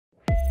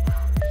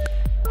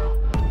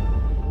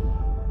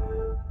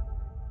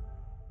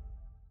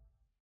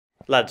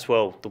Lads,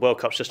 well, the World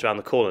Cup's just around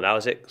the corner now.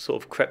 Has it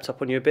sort of crept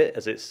up on you a bit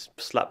as it's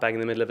slap bang in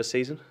the middle of a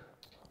season?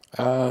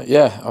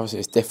 Yeah, obviously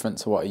it's different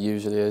to what it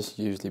usually is.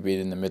 Usually being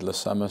in the middle of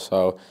summer,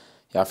 so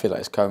yeah, I feel like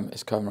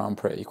it's come around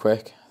pretty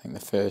quick. I think the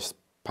first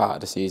part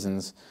of the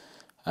season's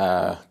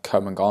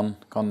come and gone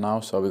now.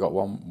 So we got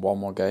one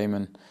more game,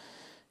 and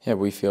yeah,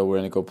 we feel we're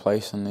in a good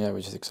place, and yeah, we're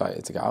just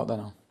excited to get out there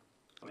now.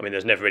 I mean,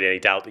 there's never really any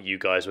doubt that you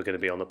guys were going to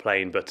be on the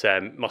plane, but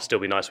must still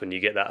be nice when you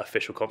get that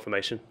official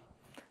confirmation.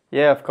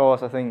 Yeah, of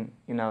course. I think,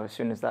 as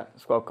soon as that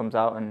squad comes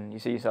out and you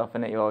see yourself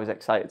in it, you're always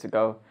excited to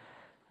go.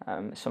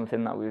 It's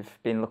something that we've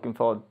been looking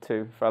forward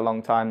to for a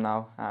long time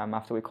now,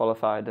 after we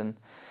qualified. And,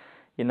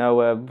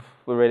 we're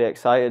really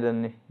excited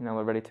and,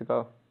 we're ready to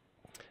go.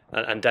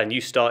 And Dan,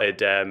 you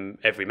started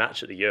every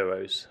match at the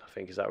Euros, I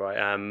think, is that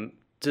right?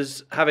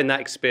 Does having that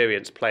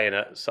experience playing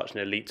at such an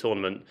elite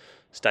tournament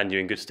stand you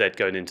in good stead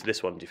going into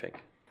this one, do you think?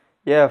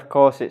 Yeah, of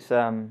course. It's,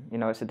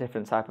 it's a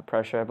different type of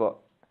pressure, but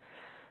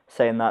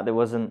saying that, there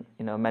wasn't,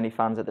 many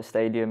fans at the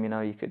stadium.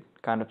 You could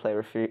kind of play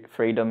with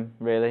freedom,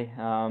 really.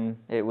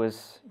 It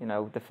was,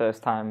 the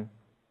first time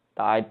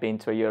that I'd been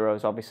to a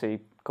Euros, obviously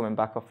coming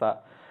back off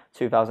that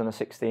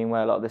 2016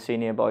 where a lot of the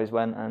senior boys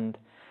went, and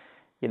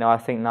I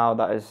think now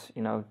that is,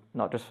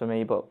 not just for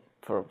me, but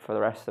for the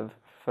rest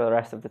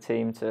of the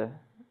team to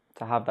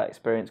have that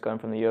experience going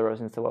from the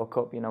Euros into the World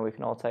Cup. We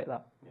can all take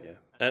that. Yeah.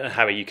 And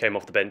Harry, you came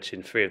off the bench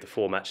in 3 of the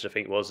 4 matches, I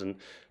think it was, and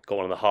got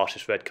one of the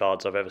harshest red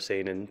cards I've ever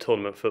seen in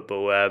tournament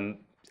football.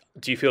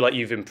 Do you feel like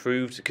you've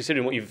improved,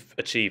 considering what you've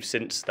achieved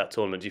since that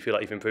tournament? Do you feel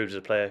like you've improved as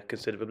a player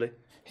considerably?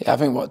 Yeah, I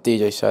think what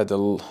DJ said,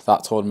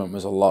 that tournament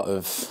was a lot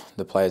of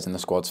the players in the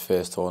squad's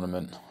first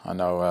tournament. I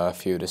know a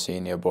few of the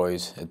senior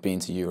boys had been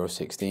to Euro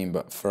 16,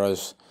 but for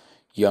us,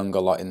 younger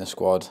lot in the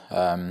squad,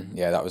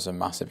 that was a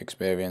massive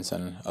experience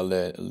and a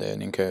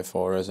learning curve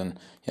for us. And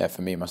yeah,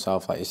 for me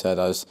myself, like you said,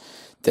 I was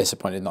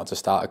disappointed not to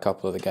start a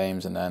couple of the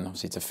games, and then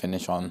obviously to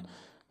finish on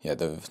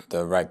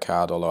the red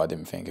card, although I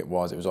didn't think it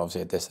was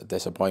obviously a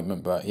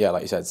disappointment. But yeah,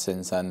 like you said,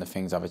 since then the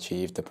things I've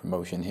achieved, the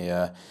promotion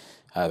here,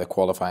 the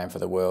qualifying for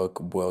the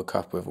World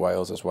Cup with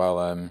Wales as well,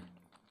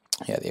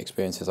 the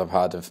experiences I've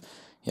had have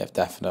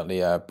definitely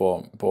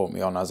brought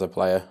me on as a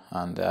player,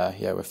 and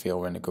we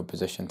feel we're in a good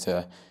position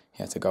to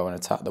go and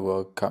attack the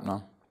World Cup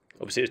now.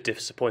 Obviously, it was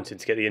disappointing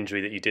to get the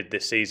injury that you did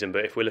this season,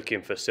 but if we're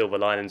looking for silver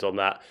linings on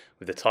that,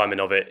 with the timing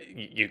of it,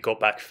 you got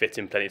back fit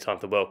in plenty of time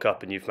for the World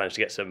Cup, and you've managed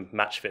to get some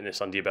match fitness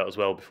under your belt as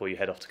well before you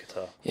head off to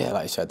Qatar. Yeah,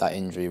 like you said, that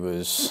injury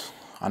was...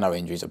 I know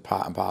injuries are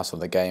part and parcel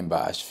of the game,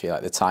 but I just feel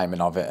like the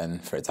timing of it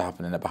and for it to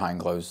happen in a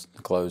behind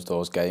closed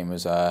doors game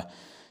was... that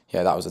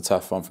was a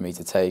tough one for me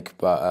to take.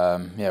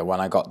 But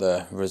when I got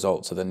the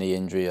results of the knee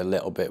injury, a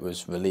little bit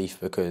was relief,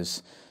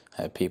 because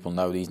people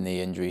know these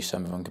knee injuries,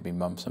 some of them can be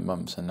months and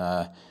months, and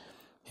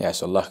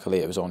so luckily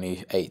it was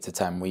only 8 to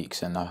 10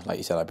 weeks, and like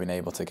you said, I've been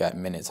able to get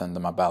minutes under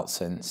my belt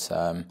since,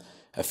 a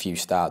few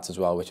starts as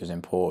well, which was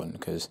important,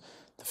 because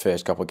the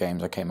first couple of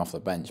games I came off the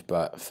bench,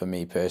 but for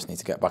me personally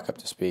to get back up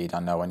to speed, I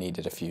know I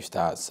needed a few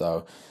starts,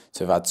 so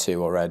to have had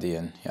 2 already,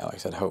 and like I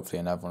said, hopefully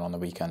another one on the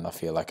weekend, I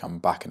feel like I'm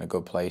back in a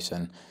good place,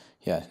 and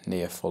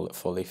near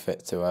fully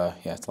fit to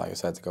like I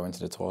said, to go into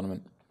the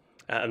tournament.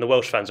 And the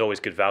Welsh fans are always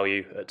good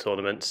value at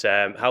tournaments.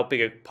 How big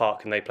a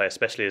part can they play,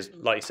 especially as,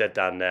 like you said,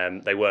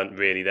 Dan, they weren't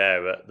really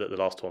there at the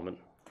last tournament?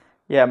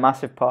 Yeah,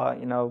 massive part.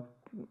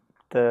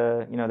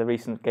 The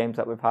recent games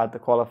that we've had, the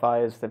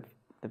qualifiers,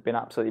 they've been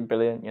absolutely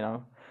brilliant.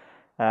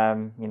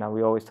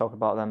 We always talk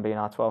about them being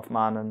our 12th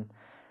man, and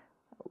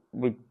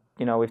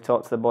we've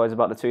talked to the boys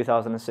about the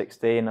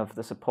 2016 of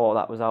the support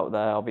that was out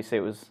there. Obviously,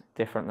 it was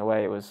different the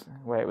way it was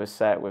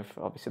set, with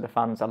obviously the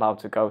fans allowed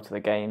to go to the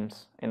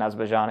games. In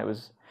Azerbaijan, it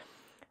was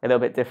a little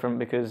bit different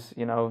because,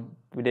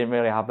 we didn't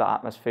really have that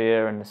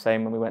atmosphere, and the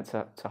same when we went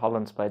to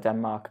Holland to play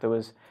Denmark. There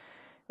was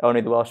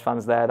only the Welsh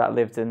fans there that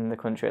lived in the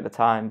country at the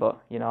time,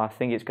 but, I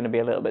think it's going to be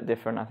a little bit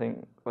different. I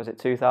think, was it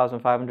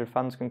 2,500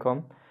 fans can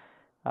come?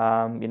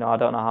 I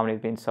don't know how many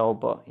have been sold,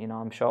 but,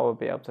 I'm sure we'll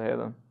be able to hear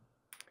them.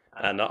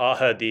 And I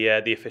heard the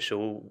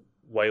official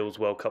Wales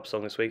World Cup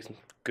song this week,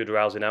 good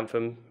rousing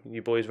anthem.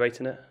 You boys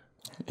rating it?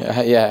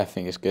 Yeah, I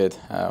think it's good.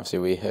 Obviously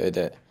we heard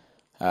it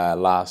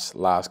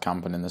last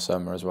camping in the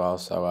summer as well,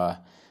 so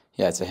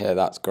to hear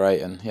that's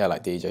great. And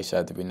like DJ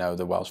said, we know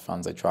the Welsh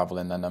fans, they travel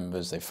in their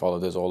numbers, they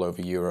followed us all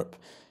over Europe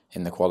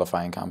in the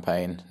qualifying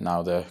campaign.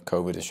 Now the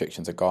COVID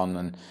restrictions are gone,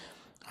 and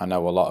I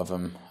know a lot of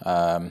them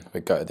were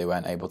gutted they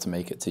weren't able to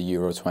make it to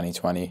Euro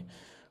 2020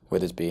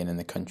 with us being in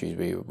the countries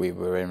we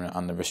were in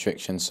under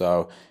restrictions.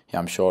 So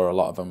I'm sure a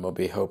lot of them will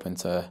be hoping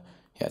to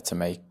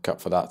make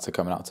up for that, to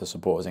coming out to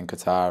support us in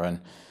Qatar.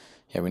 And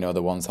we know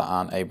the ones that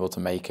aren't able to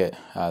make it,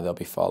 they'll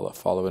be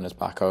following us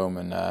back home,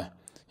 and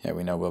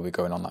we know we'll be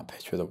going on that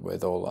pitch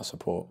with all that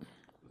support.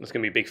 There's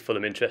going to be big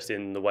Fulham interest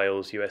in the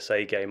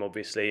Wales-USA game,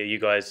 obviously. Are you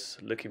guys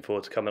looking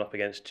forward to coming up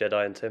against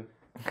Jedi and Tim?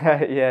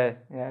 Yeah,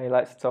 he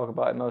likes to talk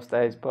about it most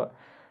days, but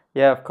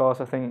yeah, of course,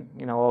 I think,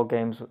 all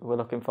games we're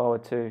looking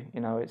forward to.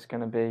 It's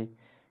going to be,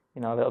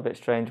 a little bit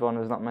strange one.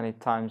 There's not many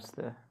times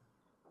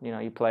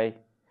you play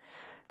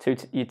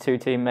your two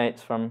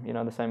teammates from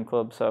the same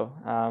club. So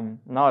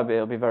no,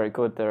 it'll be very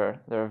good. They're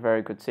a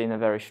very good team. They're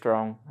very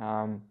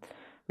strong.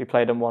 We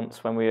played them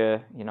once when we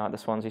were at the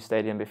Swansea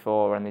Stadium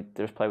before, and they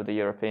just played with the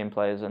European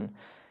players, and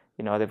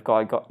they've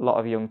got a lot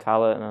of young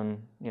talent,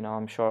 and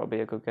I'm sure it'll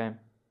be a good game.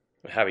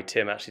 Harry,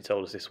 Tim actually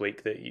told us this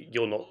week that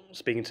you're not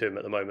speaking to him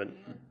at the moment.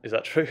 Is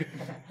that true?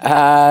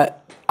 I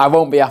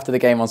won't be after the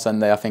game on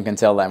Sunday. I think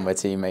until then we're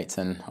teammates,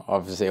 and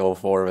obviously all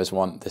four of us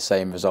want the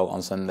same result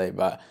on Sunday.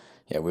 But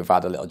yeah, we've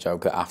had a little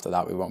joke that after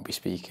that we won't be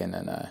speaking,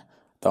 and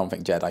don't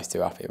think Jedi's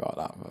too happy about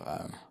that.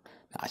 But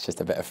it's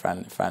just a bit of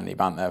friendly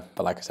banter.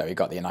 But like I said, we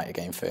got the United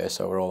game first,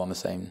 so we're all on the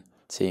same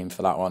team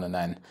for that one, and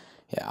then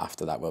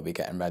after that we'll be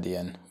getting ready,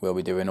 and we'll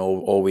be doing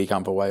all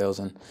weekend for Wales,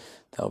 and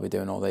they'll be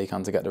doing all they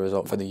can to get the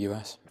result for the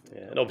US.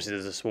 Yeah, and obviously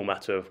there's a small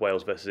matter of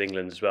Wales versus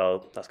England as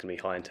well. That's going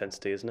to be high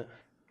intensity, isn't it?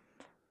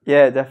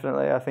 Yeah,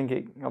 definitely. I think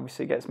it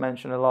obviously gets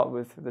mentioned a lot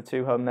with the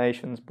two home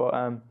nations, but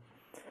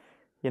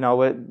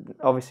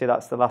obviously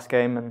that's the last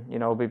game, and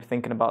we'll be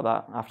thinking about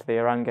that after the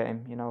Iran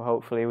game.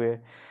 Hopefully we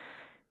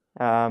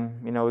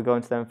go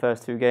into them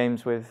first two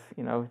games with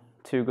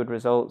two good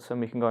results, and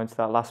we can go into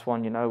that last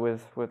one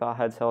with our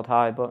heads held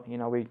high. But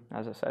we,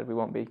 as I said, we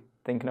won't be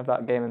thinking of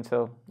that game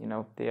until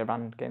the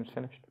Iran game's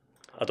finished.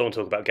 I don't want to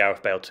talk about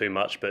Gareth Bale too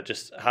much, but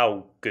just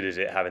how good is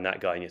it having that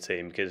guy in your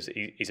team? Because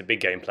he's a big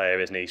game player,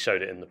 isn't he? He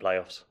showed it in the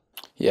playoffs.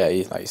 Yeah,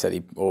 like you said,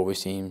 he always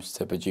seems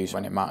to produce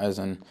when it matters.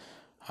 And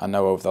I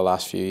know over the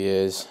last few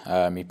years,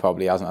 he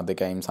probably hasn't had the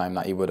game time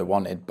that he would have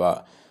wanted,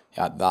 but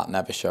that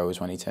never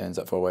shows when he turns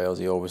up for Wales.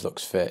 He always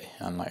looks fit.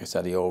 And like I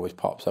said, he always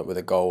pops up with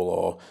a goal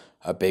or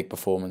a big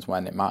performance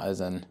when it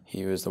matters. And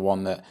he was the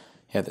one that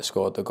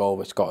scored the goal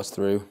which got us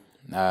through.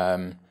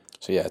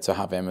 To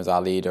have him as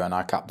our leader and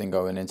our captain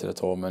going into the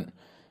tournament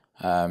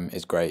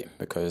is great,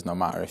 because no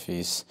matter if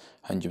he's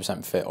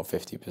 100% fit or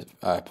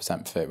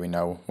 50% fit, we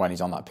know when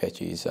he's on that pitch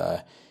he's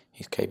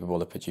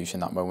capable of producing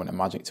that moment of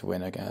magic to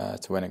win a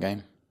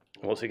game.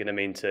 What's it going to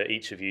mean to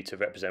each of you to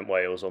represent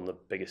Wales on the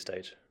biggest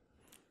stage?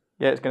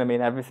 Yeah, it's going to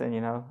mean everything.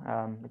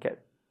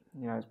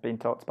 It's been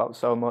talked about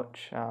so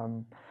much.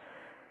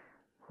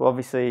 We're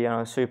obviously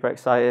super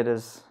excited,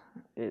 as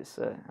it's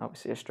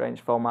obviously a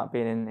strange format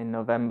being in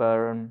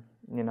November, and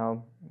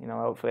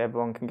hopefully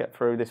everyone can get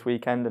through this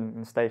weekend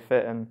and stay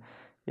fit. And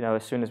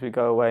as soon as we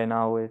go away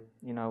now,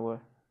 we're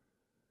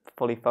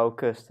fully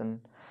focused. And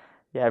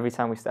every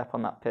time we step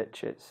on that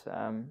pitch, it's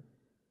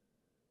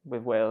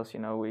with Wales.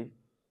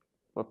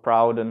 We're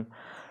proud, and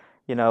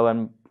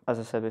and as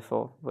I said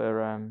before,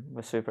 we're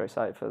super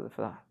excited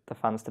for the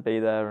fans to be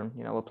there, and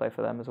we'll play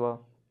for them as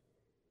well.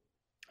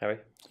 Harry?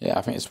 Yeah,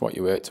 I think it's what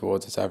you work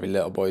towards. It's every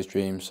little boy's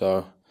dream.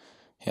 So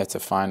to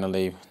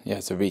finally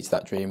to reach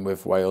that dream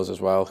with Wales as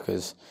well,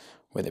 because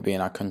with it being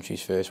our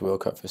country's first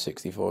World Cup for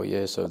 64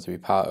 years, so to be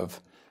part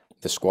of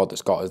the squad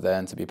that's got us there,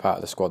 and to be part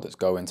of the squad that's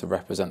going to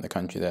represent the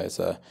country there, it's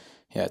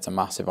a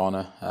massive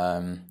honour.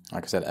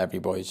 Like I said, every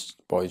boy's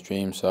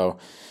dream. So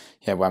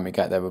when we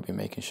get there, we'll be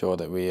making sure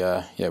that we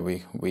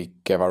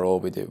give our all,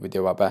 we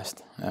do our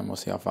best, and we'll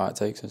see how far it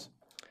takes us.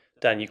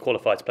 Dan, you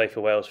qualified to play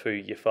for Wales through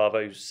your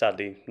father, who's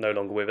sadly no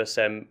longer with us.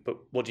 But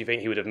what do you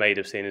think he would have made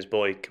of seeing his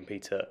boy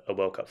compete at a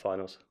World Cup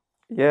finals?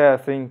 Yeah, I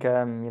think if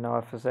I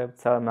was able to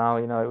tell him now,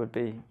 it would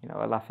be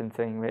a laughing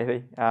thing,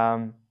 really.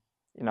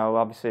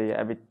 Obviously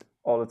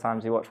all the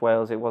times he watched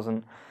Wales, it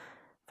wasn't,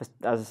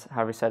 as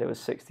Harry said, it was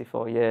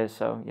 64 years.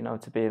 So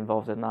to be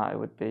involved in that, it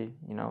would be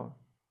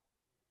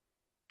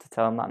to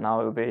tell him that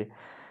now, it would be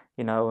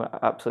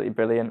absolutely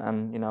brilliant.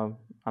 And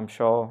I'm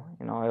sure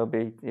he'll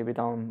be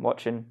down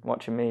watching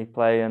me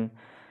play, and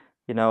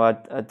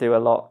I do a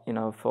lot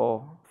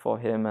for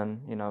him,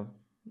 and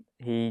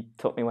he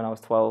took me when I was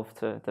 12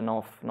 to the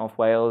North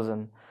Wales,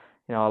 and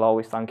I'll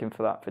always thank him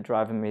for that, for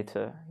driving me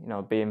to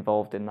be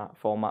involved in that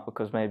format,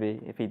 because maybe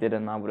if he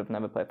didn't, I would have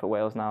never played for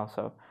Wales now.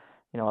 So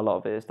a lot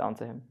of it is down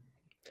to him.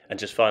 And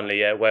just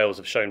finally, Wales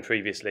have shown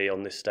previously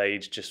on this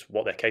stage just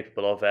what they're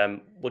capable of.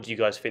 What do you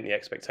guys think the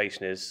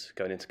expectation is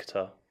going into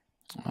Qatar?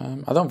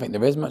 I don't think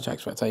there is much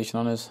expectation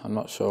on us. I'm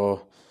not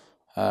sure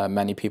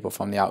many people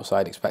from the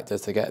outside expect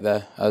us to get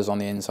there. Us on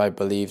the inside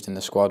believed in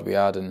the squad we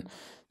had and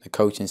the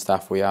coaching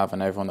staff we have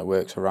and everyone that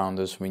works around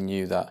us. We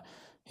knew that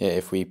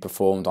if we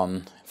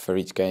performed for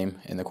each game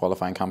in the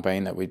qualifying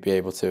campaign, that we'd be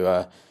able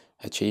to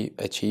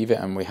achieve it,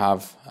 and we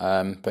have.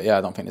 But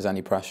I don't think there's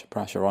any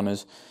pressure on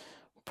us.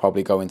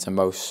 Probably go into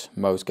most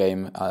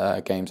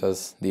games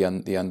as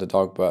the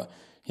underdog, but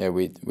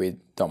we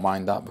don't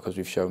mind that, because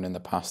we've shown in the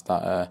past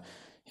that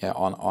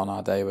on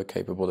our day we're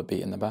capable of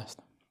beating the best.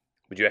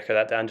 Would you echo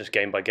that, Dan? Just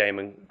game by game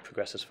and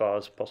progress as far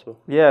as possible?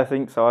 Yeah, I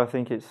think so. I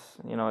think it's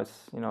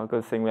a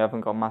good thing we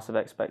haven't got massive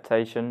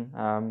expectation.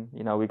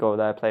 We go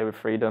there, play with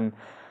freedom.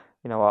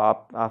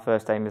 Our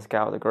first aim is to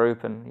get out of the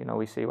group, and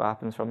we see what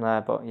happens from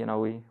there. But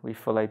we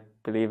fully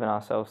believe in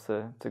ourselves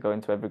to go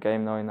into every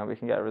game knowing that we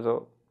can get a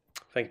result.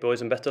 Thank you, boys,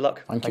 and best of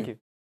luck. Thank you.